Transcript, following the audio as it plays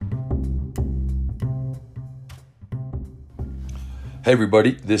Hey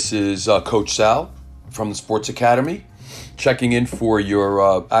everybody, this is Coach Sal from the Sports Academy, checking in for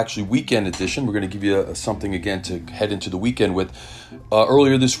your actually weekend edition. We're going to give you something again to head into the weekend with.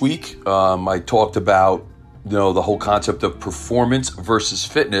 Earlier this week, I talked about the whole concept of performance versus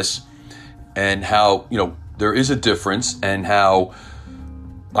fitness, and how there is a difference, and how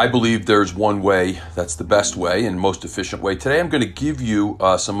I believe there's one way that's the best way and most efficient way. Today, I'm going to give you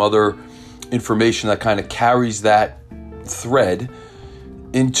some other information that kind of carries that thread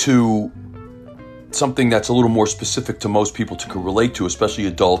into something that's a little more specific to most people to relate to, especially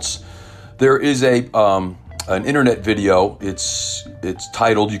adults. There is an internet video. It's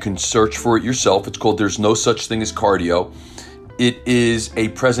titled, you can search for it yourself. It's called "There's No Such Thing as Cardio." It is a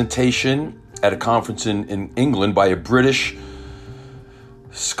presentation at a conference in England by a British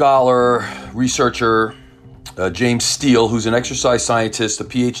scholar, researcher, James Steele, who's an exercise scientist, a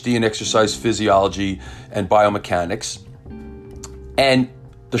PhD in exercise physiology and biomechanics. And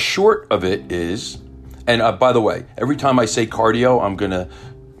the short of it is, and by the way, every time I say cardio, I'm going to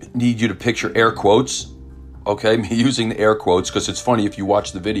need you to picture air quotes, okay? Me using the air quotes, because it's funny if you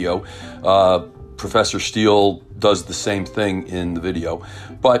watch the video. Professor Steele does the same thing in the video.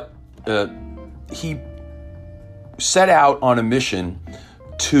 But he set out on a mission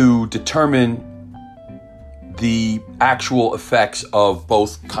to determine the actual effects of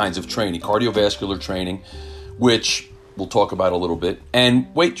both kinds of training, cardiovascular training, which we'll talk about a little bit,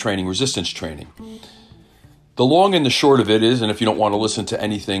 and weight training, resistance training. The long and the short of it is, and if you don't want to listen to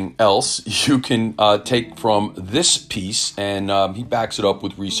anything else, you can take from this piece, and he backs it up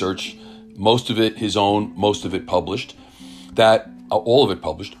with research, most of it his own, most of it published, that all of it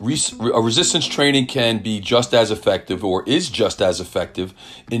published. Resistance training can be just as effective, or is just as effective,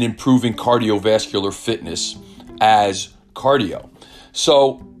 in improving cardiovascular fitness as cardio.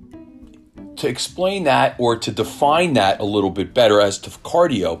 So to explain that, or to define that a little bit better as to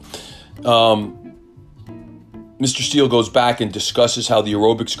cardio, Mr. Steele goes back and discusses how the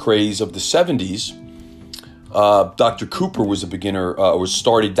aerobics craze of the 70s, Dr. Cooper was a beginner, or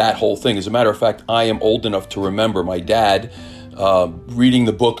started that whole thing. As a matter of fact, I am old enough to remember my dad reading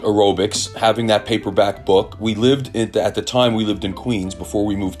the book Aerobics, having that paperback book. At the time, we lived in Queens before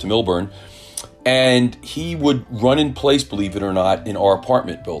we moved to Millburn, and he would run in place, believe it or not, in our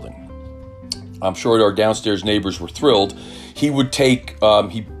apartment building. I'm sure our downstairs neighbors were thrilled. He would take,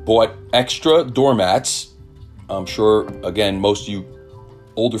 he bought extra doormats. I'm sure, again, most of you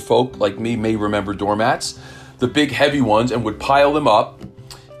older folk like me may remember doormats, the big heavy ones, and would pile them up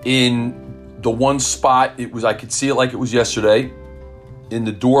in the one spot. I could see it like it was yesterday, in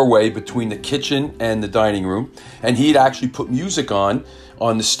the doorway between the kitchen and the dining room. And he'd actually put music on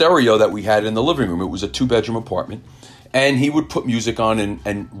the stereo that we had in the living room. It was a 2-bedroom apartment. And he would put music on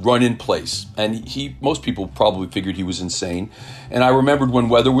and run in place. And most people probably figured he was insane. And I remembered when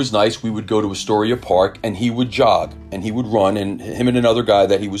weather was nice, we would go to Astoria Park, and he would jog and he would run. And him and another guy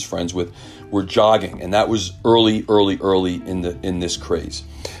that he was friends with were jogging. And that was early in this craze.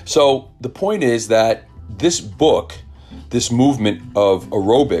 So the point is that this book, this movement of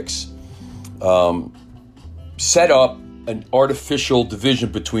aerobics, set up an artificial division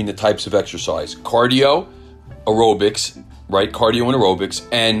between the types of exercise: cardio, aerobics, right? Cardio and aerobics,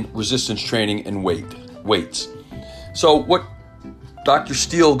 and resistance training and weights. So what Dr.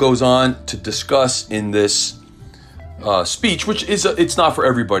 Steele goes on to discuss in this speech, which it's not for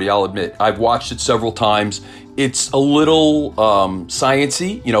everybody, I'll admit. I've watched it several times. It's a little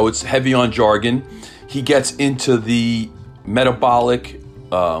sciencey, it's heavy on jargon. He gets into the metabolic,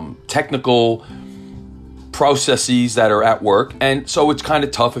 technical processes that are at work, and so it's kind of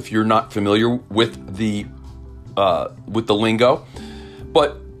tough if you're not familiar with the lingo,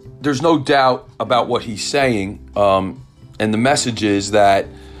 but there's no doubt about what he's saying, and the message is that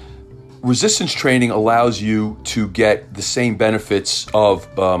resistance training allows you to get the same benefits of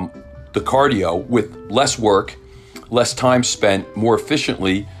the cardio with less work, less time spent, more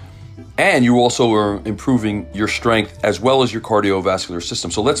efficiently, and you also are improving your strength as well as your cardiovascular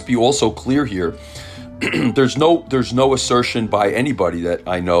system. So let's be also clear here. There's no assertion by anybody that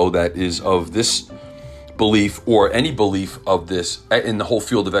I know that is of this belief, or any belief of this in the whole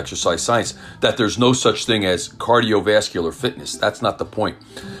field of exercise science, that there's no such thing as cardiovascular fitness. That's not the point.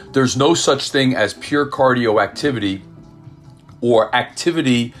 There's no such thing as pure cardio activity, or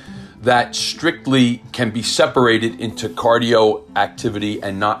activity that strictly can be separated into cardio activity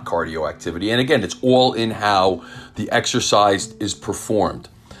and not cardio activity. And again, it's all in how the exercise is performed.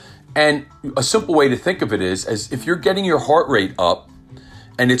 And a simple way to think of it is as if you're getting your heart rate up,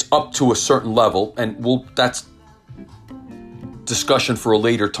 and it's up to a certain level, and that's discussion for a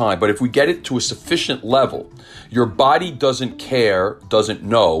later time. But if we get it to a sufficient level, your body doesn't care, doesn't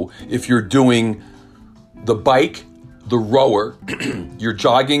know if you're doing the bike, the rower, you're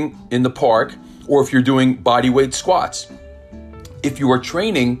jogging in the park, or if you're doing body weight squats. If you are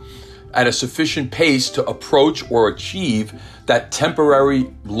training at a sufficient pace to approach or achieve that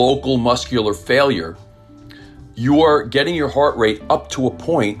temporary local muscular failure, you are getting your heart rate up to a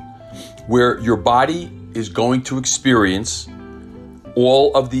point where your body is going to experience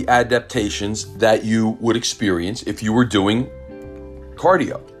all of the adaptations that you would experience if you were doing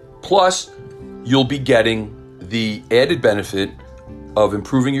cardio. Plus, you'll be getting the added benefit of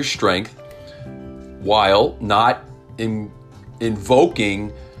improving your strength while not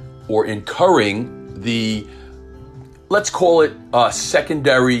invoking or incurring the, let's call it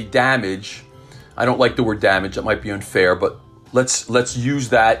secondary damage. I don't like the word damage, that might be unfair, but let's use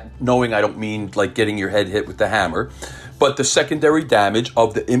that, knowing I don't mean like getting your head hit with the hammer, but the secondary damage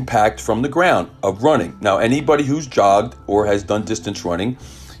of the impact from the ground of running. Now, anybody who's jogged or has done distance running,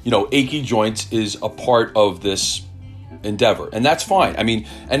 achy joints is a part of this endeavor, and that's fine. I mean,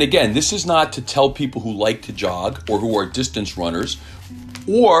 and again, this is not to tell people who like to jog or who are distance runners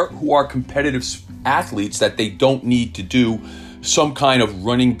or who are competitive athletes that they don't need to do some kind of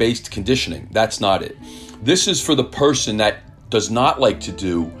running-based conditioning. That's not it. This is for the person that does not like to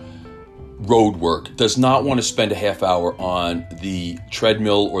do road work, does not want to spend a half hour on the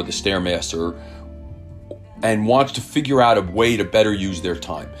treadmill or the Stairmaster, and wants to figure out a way to better use their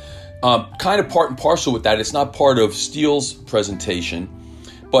time. Kind of part and parcel with that. It's not part of Steele's presentation,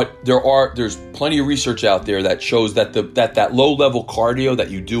 but there's plenty of research out there that shows that that low-level cardio that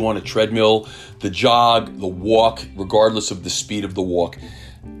you do on a treadmill, the jog, the walk, regardless of the speed of the walk,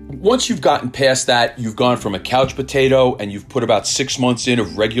 once you've gotten past that, you've gone from a couch potato and you've put about 6 months in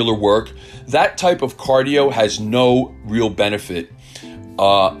of regular work, that type of cardio has no real benefit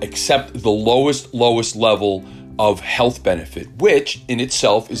except the lowest level of health benefit, which in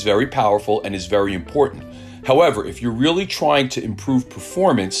itself is very powerful and is very important. However, if you're really trying to improve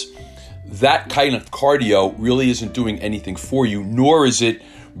performance, that kind of cardio really isn't doing anything for you, nor is it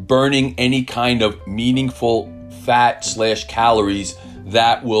burning any kind of meaningful fat/calories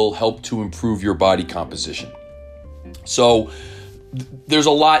that will help to improve your body composition. So there's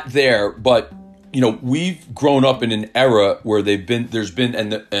a lot there, but we've grown up in an era where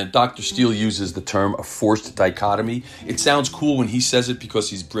and Dr. Steele uses the term a forced dichotomy. It sounds cool when he says it because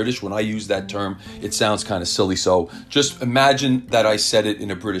he's British. When I use that term, it sounds kind of silly. So just imagine that I said it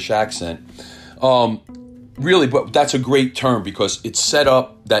in a British accent. Really, but that's a great term because it's set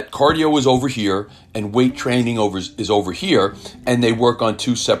up that cardio is over here and weight training is over here, and they work on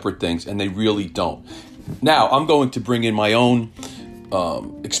two separate things, and they really don't. Now, I'm going to bring in my own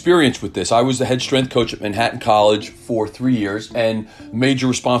experience with this. I was the head strength coach at Manhattan College for 3 years, and major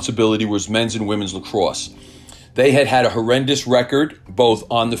responsibility was men's and women's lacrosse. They had a horrendous record, both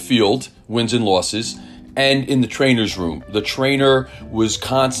on the field, wins and losses, and in the trainer's room. The trainer was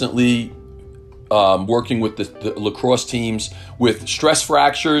constantly working with the lacrosse teams with stress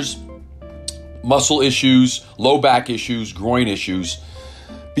fractures, muscle issues, low back issues, groin issues,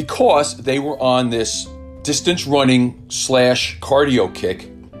 because they were on this distance running / cardio kick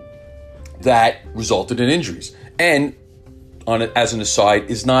that resulted in injuries. And as an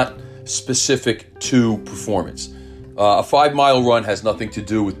aside, is not specific to performance. A 5-mile run has nothing to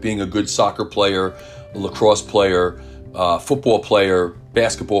do with being a good soccer player, a lacrosse player, football player,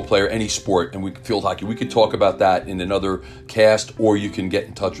 basketball player, any sport, and field hockey. We could talk about that in another cast, or you can get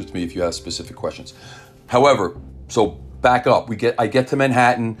in touch with me if you have specific questions. However, so back up. I get to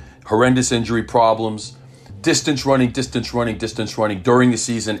Manhattan, horrendous injury problems, distance running during the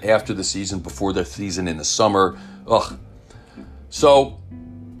season, after the season, before the season, in the summer. So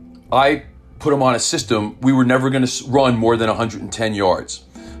I put them on a system. We were never going to run more than 110 yards.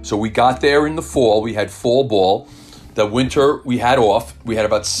 So we got there in the fall. We had fall ball. The winter we had off. We had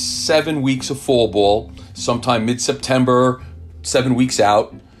about 7 weeks of fall ball, sometime mid-September, 7 weeks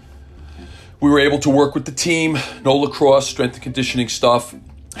out. We were able to work with the team, no lacrosse, strength and conditioning stuff.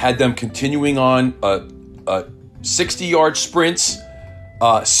 Had them continuing on 60-yard sprints,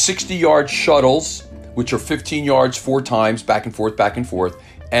 60-yard shuttles, which are 15 yards 4 times, back and forth,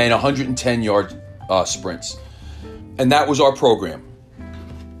 and 110-yard sprints. And that was our program.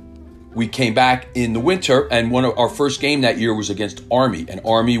 We came back in the winter, and our first game that year was against Army, and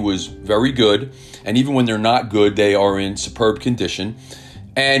Army was very good. And even when they're not good, they are in superb condition.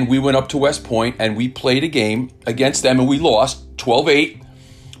 And we went up to West Point, and we played a game against them, and we lost 12-8.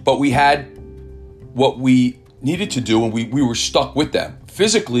 But we had what we needed to do, and we were stuck with them.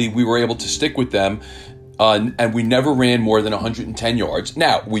 Physically, we were able to stick with them and we never ran more than 110 yards.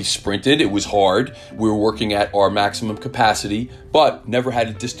 Now, we sprinted. It was hard. We were working at our maximum capacity, but never had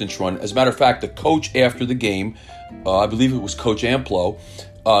a distance run. As a matter of fact, the coach after the game, I believe it was Coach Amplo,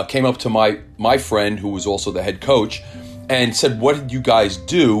 came up to my friend, who was also the head coach, and said, "What did you guys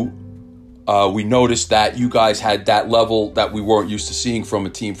do? We noticed that you guys had that level that we weren't used to seeing from a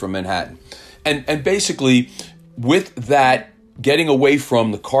team from Manhattan." And basically, with that, getting away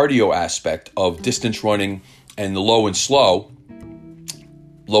from the cardio aspect of distance running and the low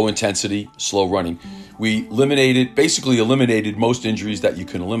intensity, slow running, we basically eliminated most injuries that you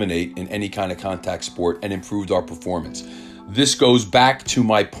can eliminate in any kind of contact sport and improved our performance. This goes back to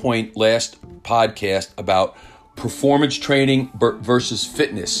my point last podcast about performance training versus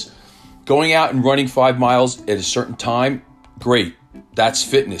fitness. Going out and running 5 miles at a certain time, great. That's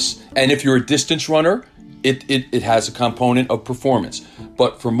fitness. And if you're a distance runner, it has a component of performance.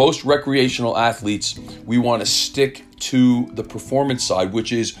 But for most recreational athletes, we want to stick to the performance side,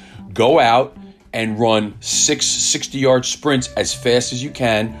 which is go out and run 60-yard sprints as fast as you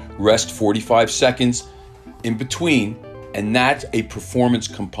can, rest 45 seconds in between, and that's a performance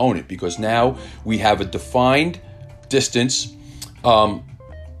component because now we have a defined distance.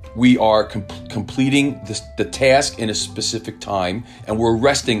 We are completing the task in a specific time, and we're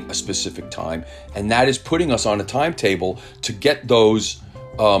resting a specific time, and that is putting us on a timetable to get those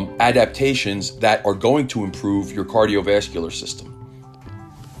adaptations that are going to improve your cardiovascular system.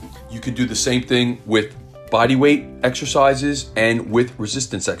 You can do the same thing with body weight exercises and with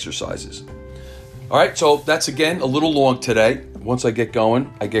resistance exercises. All right, so that's, again, a little long today. Once I get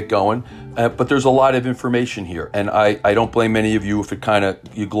going, I get going. But there's a lot of information here, and I don't blame any of you if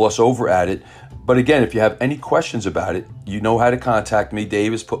you gloss over at it. But again, if you have any questions about it, you know how to contact me.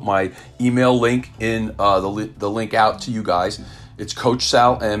 Dave has put my email link in the link out to you guys. It's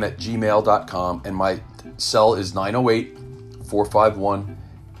coachsalm@gmail.com, and my cell is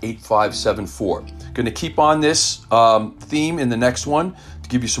 908-451-8574. Going to keep on this theme in the next one to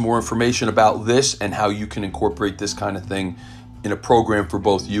give you some more information about this and how you can incorporate this kind of thing in a program for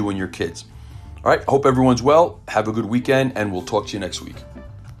both you and your kids. All right, I hope everyone's well. Have a good weekend, and we'll talk to you next week.